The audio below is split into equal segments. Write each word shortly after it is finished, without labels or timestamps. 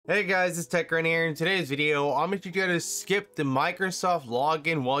Hey guys, it's TechRun here. In today's video, I'm going to teach you how to skip the Microsoft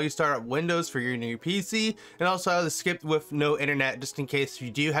login while you start up Windows for your new PC, and also how to skip with no internet, just in case you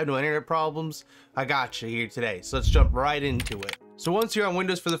do have no internet problems. I got you here today, so let's jump right into it. So once you're on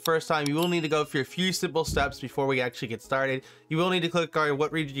Windows for the first time, you will need to go through a few simple steps before we actually get started. You will need to click on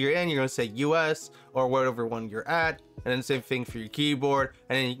what region you're in. You're going to say US or whatever one you're at, and then same thing for your keyboard,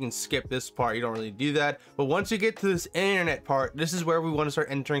 and then you can skip this part. You don't really do that, but once you get to this internet part, this is where we want to start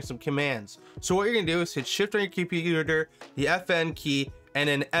entering some commands. So what you're going to do is hit shift on your computer, the FN key, and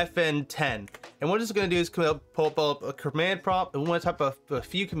then FN10, and what it's going to do is pull up a command prompt, and we want to type a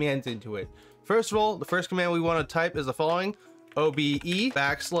few commands into it. First of all, the first command we want to type is the following: OBE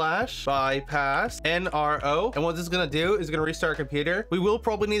 /bypassNRO. And what this is going to do is going to restart our computer. We will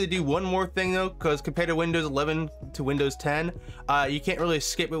probably need to do one more thing though, because compared to Windows 11 to Windows 10, you can't really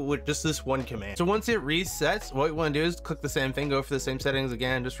skip it with just this one command. So once it resets, what we want to do is click the same thing, go for the same settings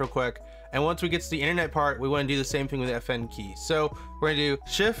again, just real quick. And once we get to the internet part, we want to do the same thing with the FN key. So we're going to do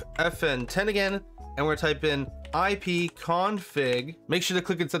shift FN10 again, and we're going to type in ipconfig. Make sure to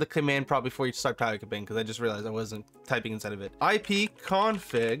click inside the command prompt before you start typing, because I just realized I wasn't typing inside of it.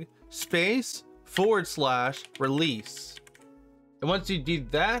 ipconfig /release. And once you do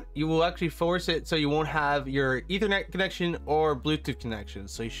that, you will actually force it so you won't have your Ethernet connection or Bluetooth connection.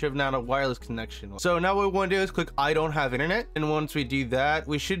 So you should have now a wireless connection. So now what we want to do is click I don't have internet. And once we do that,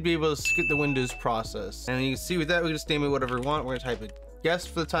 we should be able to skip the Windows process. And you can see with that, we can just name it whatever we want. We're going to type it yes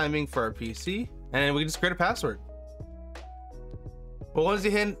for the timing for our PC. And then we can just create a password. But once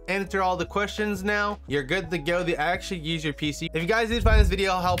you hit enter all the questions now, you're good to go to actually use your PC. If you guys did find this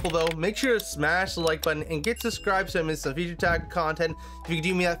video helpful though, make sure to smash the like button and get subscribed so you miss some future tag content. If you could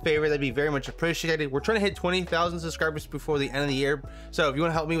do me that favor, that'd be very much appreciated. We're trying to hit 20,000 subscribers before the end of the year. So if you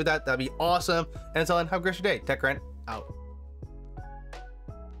want to help me with that, that'd be awesome. And until then, have a great day. TechRun out.